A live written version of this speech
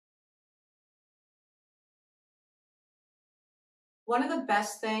One of the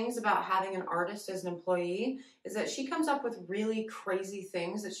best things about having an artist as an employee is that she comes up with really crazy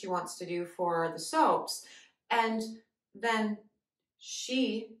things that she wants to do for the soaps, and then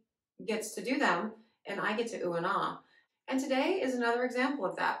she gets to do them and I get to ooh and ah. And today is another example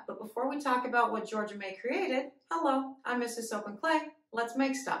of that. But before we talk about what GeorgiaMae created, hello, I'm Mrs. Soap and Clay. Let's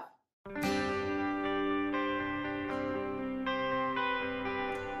make stuff.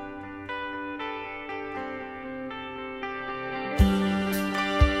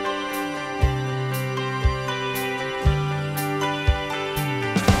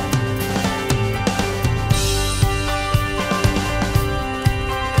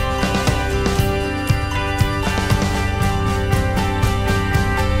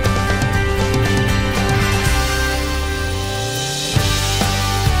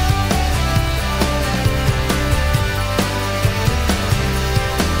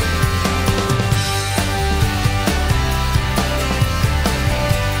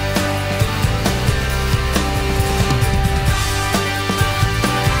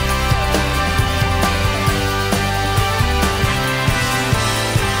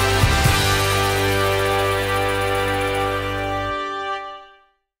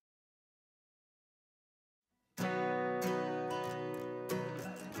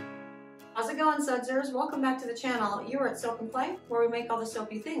 How's it going, Sudsers? Welcome back to the channel. You are at Soap and Play, where we make all the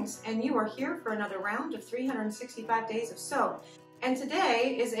soapy things, and you are here for another round of 365 days of soap. And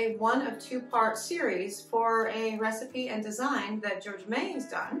today is a 1 of 2 part series for a recipe and design that GeorgiaMae has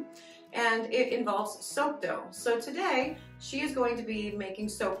done, and it involves soap dough. So today, she is going to be making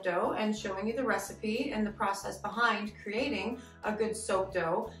soap dough and showing you the recipe and the process behind creating a good soap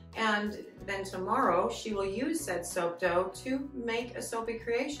dough. And then tomorrow, she will use said soap dough to make a soapy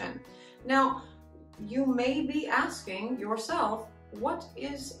creation. Now, you may be asking yourself, what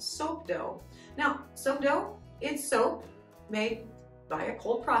is soap dough? Now, soap dough is soap made by a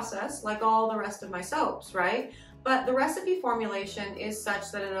cold process, like all the rest of my soaps, right? But the recipe formulation is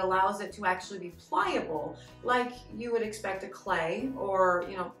such that it allows it to actually be pliable, like you would expect a clay, or,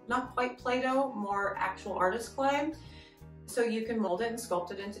 you know, not quite Play-Doh, more actual artist clay. So you can mold it and sculpt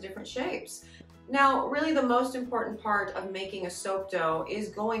it into different shapes. Now, really the most important part of making a soap dough is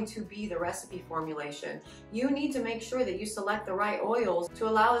going to be the recipe formulation. You need to make sure that you select the right oils to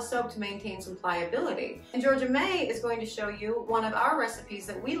allow the soap to maintain some pliability. And GeorgiaMae is going to show you one of our recipes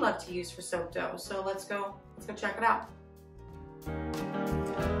that we love to use for soap dough. So let's go check it out.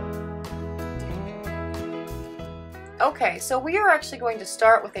 Okay, so we are actually going to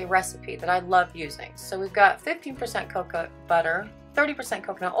start with a recipe that I love using. So we've got 15% cocoa butter, 30%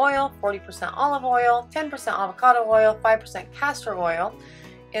 coconut oil, 40% olive oil, 10% avocado oil, 5% castor oil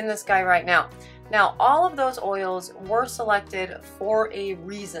in this guy right now. Now, all of those oils were selected for a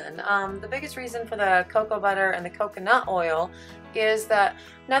reason. The biggest reason for the cocoa butter and the coconut oil is that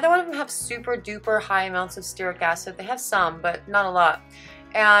neither one of them have super duper high amounts of stearic acid. They have some, but not a lot.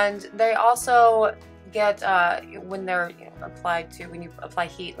 And they also get, when they're applied to, when you apply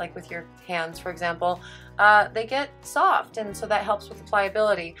heat, like with your hands, for example, they get soft, and so that helps with the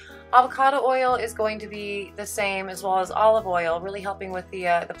pliability. Avocado oil is going to be the same, as well as olive oil, really helping with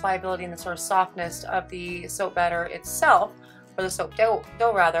the pliability and the sort of softness of the soap batter itself, or the soap dough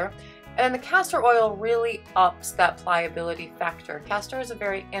rather. And the castor oil really ups that pliability factor. Castor is a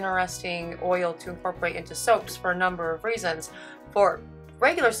very interesting oil to incorporate into soaps for a number of reasons. For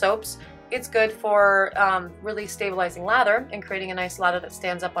regular soaps, it's good for really stabilizing lather and creating a nice lather that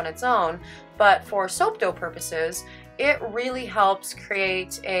stands up on its own. But for soap dough purposes, it really helps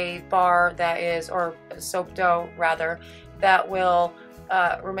create a bar that is, or soap dough rather, that will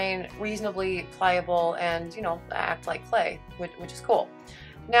remain reasonably pliable and, you know, act like clay, which is cool.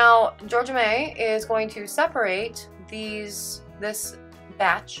 Now, GeorgiaMae is going to separate this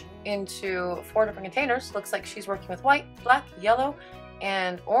batch into 4 different containers. Looks like she's working with white, black, yellow,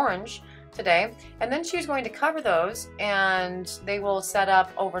 and orange today, and then she's going to cover those and they will set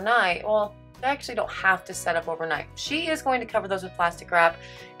up overnight. Well, they actually don't have to set up overnight. She is going to cover those with plastic wrap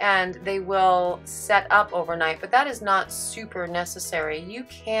and they will set up overnight, but that is not super necessary. You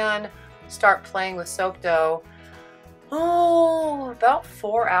can start playing with soap dough about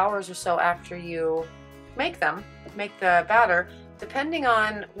 4 hours or so after you make the batter, depending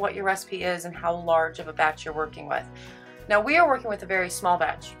on what your recipe is and how large of a batch you're working with. Now, we are working with a very small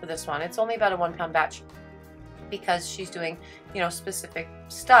batch for this one. It's only about a 1 pound batch because she's doing, you know, specific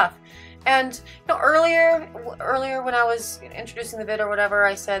stuff. And, you know, earlier when I was introducing the vid or whatever,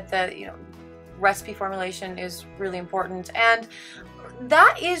 I said that, you know, recipe formulation is really important, and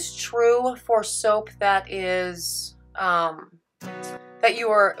that is true for soap that is has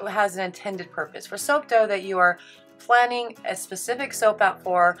an intended purpose. For soap dough that you are planning a specific soap out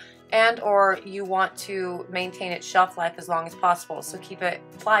for, and or you want to maintain its shelf life as long as possible, so keep it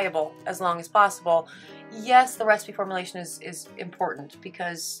pliable as long as possible, yes, the recipe formulation is important,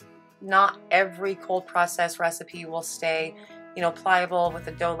 because not every cold process recipe will stay, you know, pliable with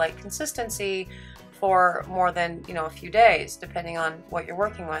a dough-like consistency for more than, you know, a few days, depending on what you're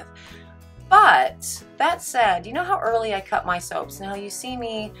working with. But that said, you know how early I cut my soaps and how you see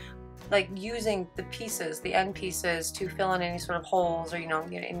me like using the pieces, the end pieces, to fill in any sort of holes or, you know,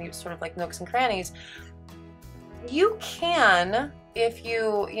 any sort of like nooks and crannies. You can, if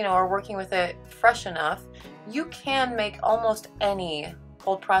you know, are working with it fresh enough, you can make almost any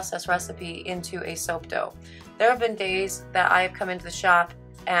cold process recipe into a soap dough. There have been days that I have come into the shop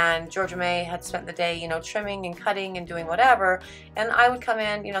and GeorgiaMae had spent the day, you know, trimming and cutting and doing whatever, and I would come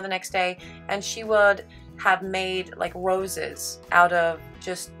in, you know, the next day, and she would have made like roses out of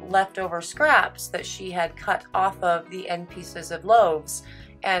just leftover scraps that she had cut off of the end pieces of loaves.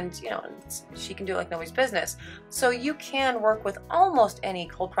 And, you know, she can do it like nobody's business. So you can work with almost any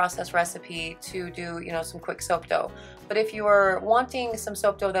cold process recipe to do, you know, some quick soap dough. But if you are wanting some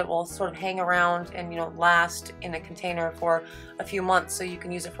soap dough that will sort of hang around and, you know, last in a container for a few months so you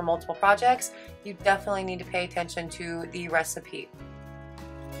can use it for multiple projects, you definitely need to pay attention to the recipe.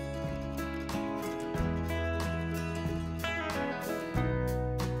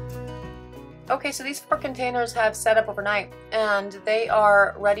 Okay, so these 4 containers have set up overnight, and they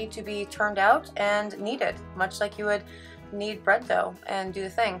are ready to be turned out and kneaded, much like you would knead bread dough and do the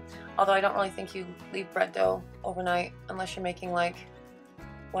thing. Although I don't really think you leave bread dough overnight unless you're making like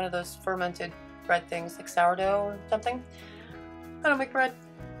one of those fermented bread things, like sourdough or something. I don't make bread.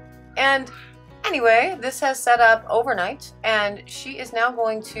 And anyway, this has set up overnight, and she is now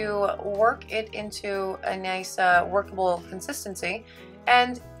going to work it into a nice workable consistency.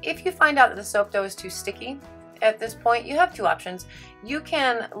 And if you find out that the soap dough is too sticky at this point, you have 2 options. You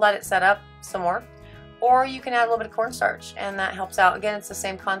can let it set up some more, or you can add a little bit of cornstarch, and that helps out. Again, it's the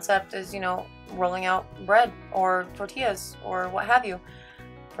same concept as, you know, rolling out bread or tortillas or what have you.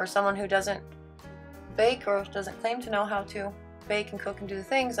 For someone who doesn't bake or doesn't claim to know how to bake and cook and do the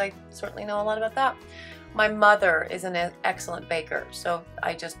things, I certainly know a lot about that. My mother is an excellent baker, so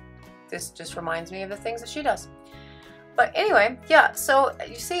this just reminds me of the things that she does. But anyway, yeah, so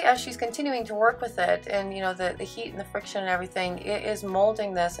you see, as she's continuing to work with it, and, you know, the heat and the friction and everything, it is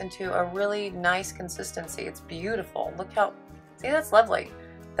molding this into a really nice consistency. It's beautiful. Look how, see, that's lovely.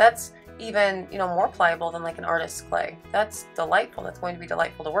 That's even, you know, more pliable than like an artist's clay. That's delightful. That's going to be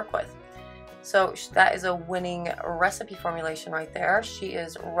delightful to work with. So that is a winning recipe formulation right there. She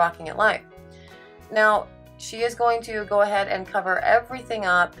is rocking it live. Now, she is going to go ahead and cover everything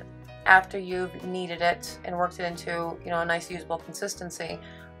up after you've kneaded it and worked it into, you know, a nice usable consistency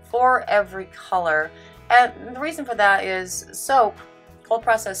for every color. And the reason for that is soap, cold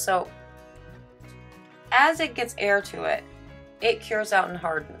process soap, as it gets air to it, it cures out and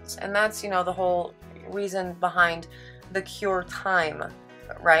hardens. And that's, you know, the whole reason behind the cure time,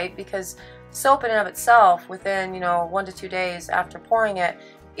 right? Because soap in and of itself, within, you know, 1 to 2 days after pouring it,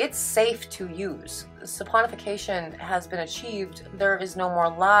 it's safe to use. Saponification has been achieved. There is no more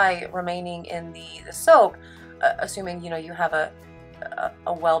lye remaining in the soap, assuming, you know, you have a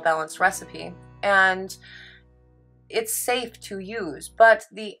well-balanced recipe, and it's safe to use. But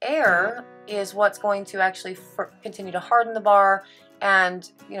the air is what's going to actually continue to harden the bar and,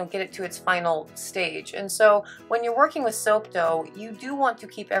 you know, get it to its final stage. And so when you're working with soap dough, you do want to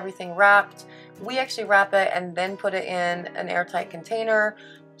keep everything wrapped. We actually wrap it and then put it in an airtight container,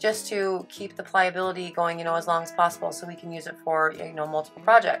 just to keep the pliability going, you know, as long as possible, so we can use it for, you know, multiple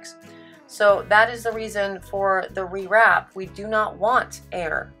projects. So that is the reason for the rewrap. We do not want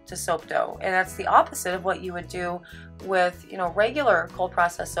air to soap dough, and that's the opposite of what you would do with, you know, regular cold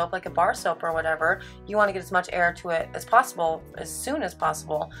process soap, like a bar soap or whatever. You want to get as much air to it as possible, as soon as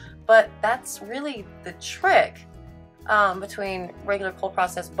possible. But that's really the trick between regular cold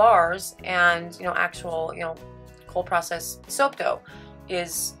process bars and, you know, actual, you know, cold process soap dough,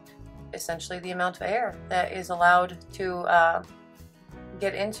 is essentially the amount of air that is allowed to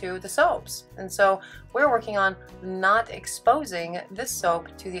get into the soaps. And so we're working on not exposing this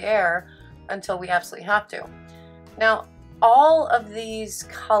soap to the air until we absolutely have to. Now, all of these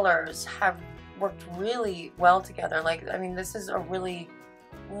colors have worked really well together. Like, I mean, this is a really,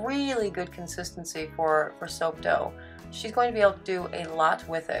 really good consistency for soap dough. She's going to be able to do a lot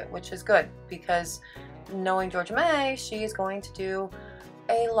with it, which is good, because knowing GeorgiaMae, she is going to do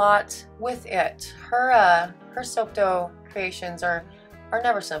a lot with it. Her soap dough creations are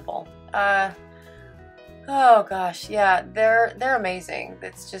never simple. Oh gosh, yeah, they're amazing.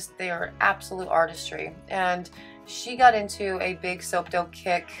 It's just they are absolute artistry. And she got into a big soap dough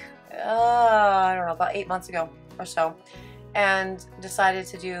kick, I don't know, about 8 months ago or so, and decided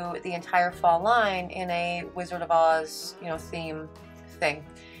to do the entire fall line in a Wizard of Oz, theme thing.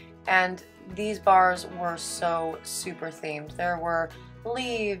 And these bars were so super themed. There were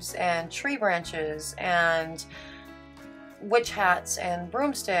leaves and tree branches and witch hats and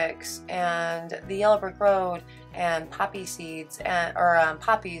broomsticks and the yellow brick road and poppy seeds and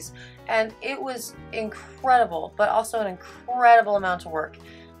poppies, and it was incredible, but also an incredible amount of work.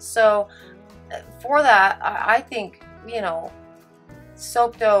 So for that, I think,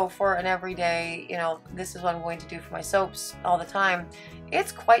 soap dough for an everyday, this is what I'm going to do for my soaps all the time.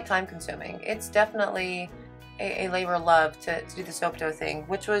 It's quite time consuming. It's definitely a labor of love to do the soap dough thing,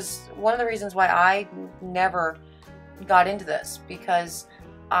 which was one of the reasons why I never got into this, because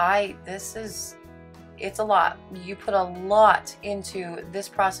it's a lot. You put a lot into this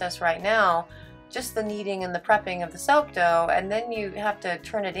process right now, just the kneading and the prepping of the soap dough, and then you have to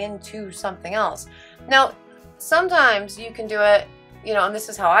turn it into something else. Now, sometimes you can do it, and this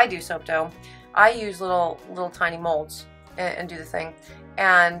is how I do soap dough. I use little tiny molds and do the thing,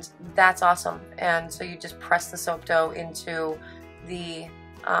 and that's awesome. And so you just press the soap dough into the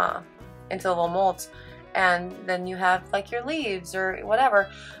little molds, and then you have like your leaves or whatever.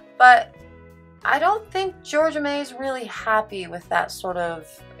 But I don't think GeorgiaMae is really happy with that sort of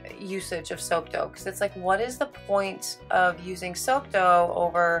usage of soap dough, because it's like, what is the point of using soap dough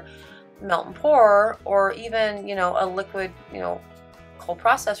over melt and pour, or even a liquid cold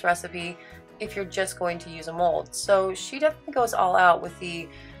process recipe, if you're just going to use a mold? So she definitely goes all out with the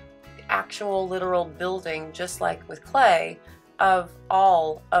actual literal building, just like with clay, of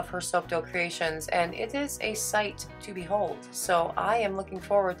all of her soap dough creations, and it is a sight to behold. So I am looking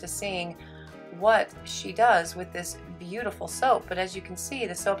forward to seeing what she does with this beautiful soap. But as you can see,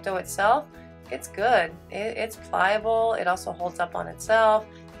 the soap dough itself, it's good. It's pliable. It also holds up on itself.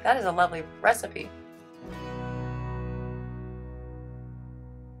 That is a lovely recipe.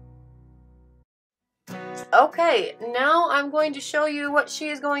 Okay, now I'm going to show you what she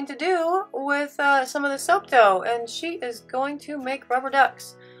is going to do with some of the soap dough, and she is going to make rubber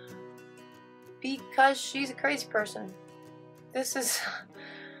ducks because she's a crazy person. This is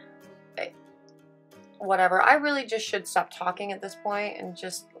whatever. I really just should stop talking at this point and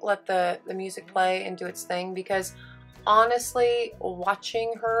just let the music play and do its thing, because honestly,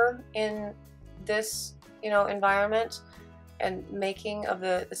 watching her in this environment and making of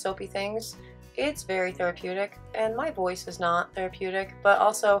the soapy things, it's very therapeutic, and my voice is not therapeutic, but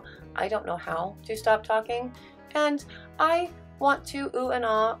also I don't know how to stop talking, and I want to ooh and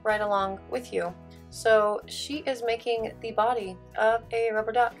ah right along with you. So she is making the body of a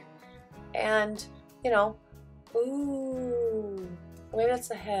rubber duck, and ooh, maybe that's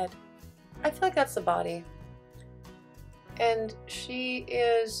the head. I feel like that's the body, and she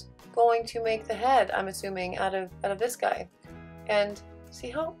is going to make the head, I'm assuming, out of this guy. And see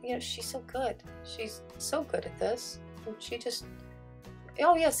how, she's so good. She's so good at this. She just,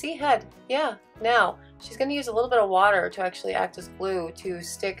 oh yeah, see, head. Yeah. Now, she's going to use a little bit of water to actually act as glue to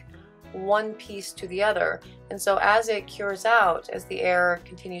stick one piece to the other. And so as it cures out, as the air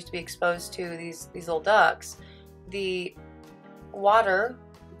continues to be exposed to these little ducks, the water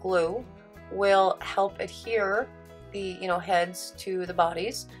glue will help adhere the, heads to the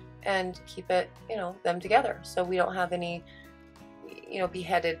bodies and keep it, them together. So we don't have any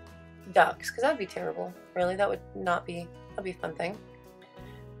beheaded ducks, because that'd be terrible. Really, that would not be, that'd be a fun thing.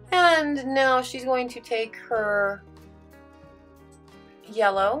 And now she's going to take her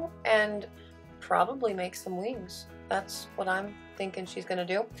yellow and probably make some wings. That's what I'm thinking she's gonna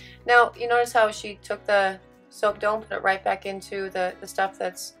do. Now, you notice how she took the soap dough and put it right back into the stuff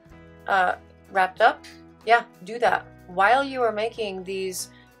that's wrapped up? Yeah, do that. While you are making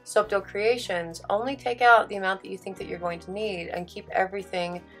these soap dough creations, only take out the amount that you think that you're going to need and keep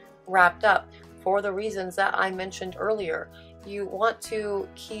everything wrapped up for the reasons that I mentioned earlier. You want to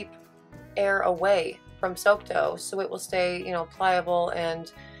keep air away from soap dough so it will stay, pliable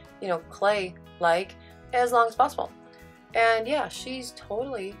and, clay-like as long as possible. And yeah, she's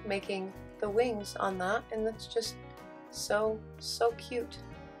totally making the wings on that, and that's just so cute.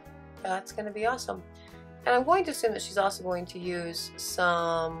 That's going to be awesome. And I'm going to assume that she's also going to use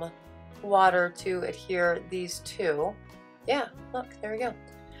some water to adhere these two. Yeah, look, there we go.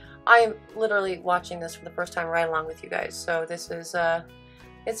 I am literally watching this for the first time right along with you guys, so this is,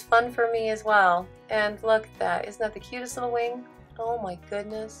 it's fun for me as well. And look at that. Isn't that the cutest little wing? Oh my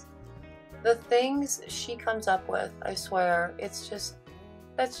goodness. The things she comes up with, I swear, it's just,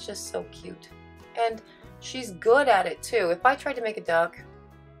 that's just so cute. And she's good at it too. If I tried to make a duck,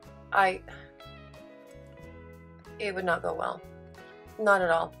 it would not go well. Not at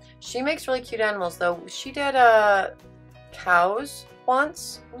all. She makes really cute animals though. She did cows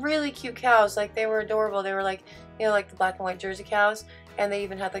once. Really cute cows. Like, they were adorable. They were like, you know, like the black and white Jersey cows. And they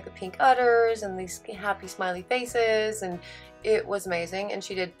even had like the pink udders and these happy smiley faces, and it was amazing. And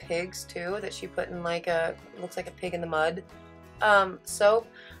she did pigs too, that she put in like looks like a pig in the mud soap.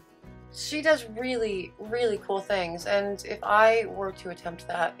 She does really, really cool things. And if I were to attempt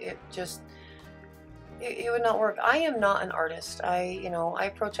that, it would not work. I am not an artist. I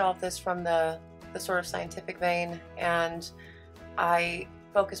approach all of this from the sort of scientific vein, and I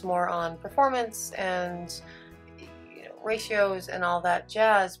focus more on performance and ratios and all that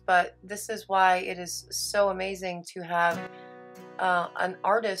jazz. But this is why it is so amazing to have an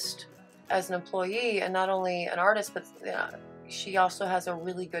artist as an employee, and not only an artist, but she also has a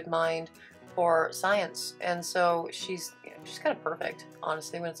really good mind for science. And so she's kind of perfect,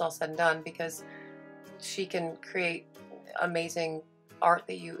 honestly, when it's all said and done, because she can create amazing art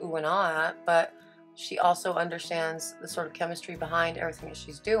that you ooh and ah at, but she also understands the sort of chemistry behind everything that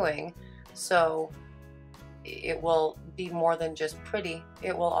she's doing. So it will be more than just pretty.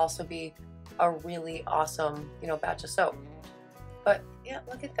 It will also be a really awesome, batch of soap. But yeah,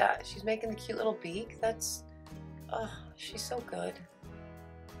 look at that. She's making the cute little beak. That's, oh, she's so good.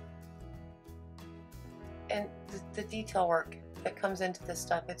 And the detail work that comes into this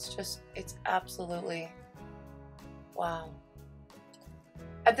stuff, it's absolutely wow.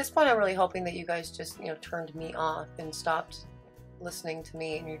 At this point, I'm really hoping that you guys just, turned me off and stopped listening to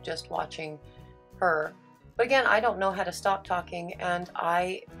me and you're just watching her. But again, I don't know how to stop talking, and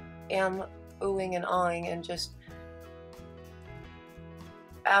I am oohing and ahhing and just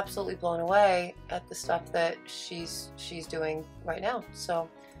absolutely blown away at the stuff that she's doing right now. So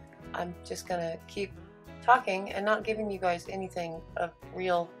I'm just gonna keep talking and not giving you guys anything of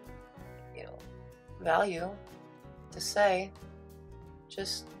real, value to say.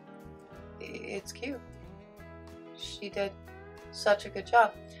 Just, it's cute. She did such a good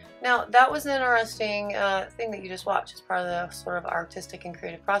job. Now, that was an interesting thing that you just watched as part of the sort of artistic and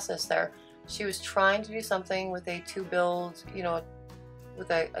creative process there. She was trying to do something with a two-billed, with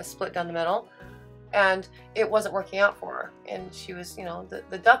a split down the middle, and it wasn't working out for her. And she was,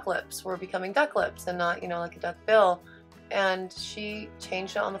 the duck lips were becoming duck lips and not, like a duck bill. And she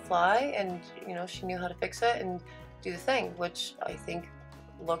changed it on the fly, and, she knew how to fix it and do the thing, which I think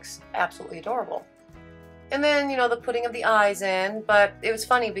looks absolutely adorable. And then, the putting of the eyes in. But it was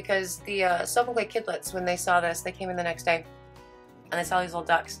funny because the Soap and Clay Kidlets, when they saw this, they came in the next day and they saw these little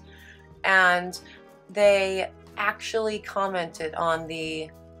ducks, and they actually commented on the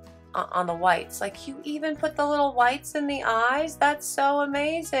whites, like, you even put the little whites in the eyes? That's so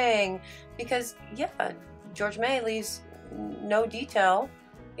amazing. Because yeah, GeorgiaMae leaves no detail,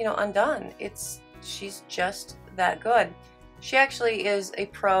 undone. She's just that good. She actually is a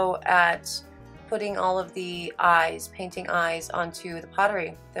pro at putting all of the eyes, painting eyes onto the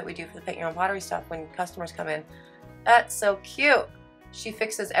pottery that we do for the paint your own pottery stuff when customers come in. That's so cute. She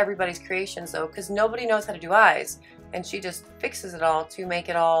fixes everybody's creations though, because nobody knows how to do eyes, and she just fixes it all to make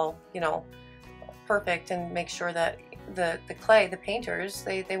it all, perfect, and make sure that the clay, the painters,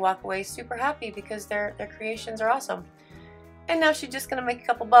 they walk away super happy because their creations are awesome. And now she's just gonna make a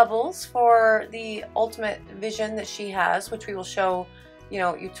couple bubbles for the ultimate vision that she has, which we will show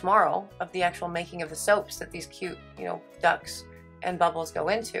you tomorrow, of the actual making of the soaps that these cute ducks and bubbles go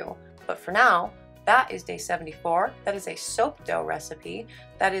into. But for now, that is day 74. That is a soap dough recipe.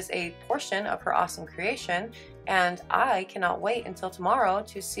 That is a portion of her awesome creation, and I cannot wait until tomorrow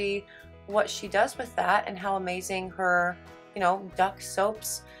to see what she does with that and how amazing her duck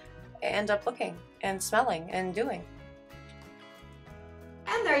soaps end up looking and smelling and doing.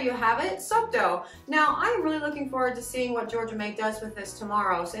 And there you have it, soap dough. Now, I'm really looking forward to seeing what GeorgiaMae does with this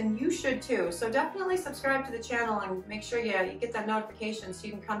tomorrow, and you should too. So definitely subscribe to the channel and make sure you get that notification so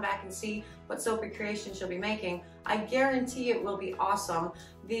you can come back and see what soap recreation she'll be making. I guarantee it will be awesome.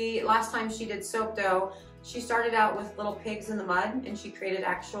 The last time she did soap dough, she started out with little pigs in the mud, and she created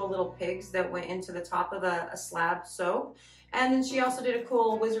actual little pigs that went into the top of a slab soap. And then she also did a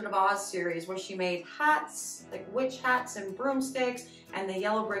cool Wizard of Oz series where she made hats, like witch hats and broomsticks, and the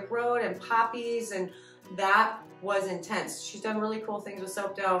yellow brick road and poppies, and that was intense. She's done really cool things with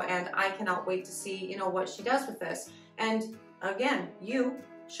soap dough, and I cannot wait to see, what she does with this. And again, you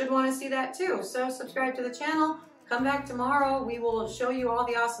should want to see that too. So subscribe to the channel, Come back tomorrow. We will show you all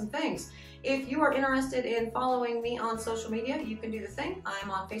the awesome things. If you are interested in following me on social media, you can do the thing. I'm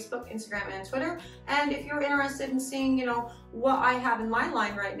on Facebook, Instagram, and Twitter. And if you're interested in seeing, you know, what I have in my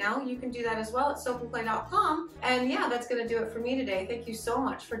line right now, you can do that as well at soapandclay.com. And yeah, that's going to do it for me today. Thank you so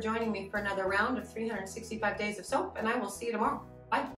much for joining me for another round of 365 days of soap, and I will see you tomorrow. Bye.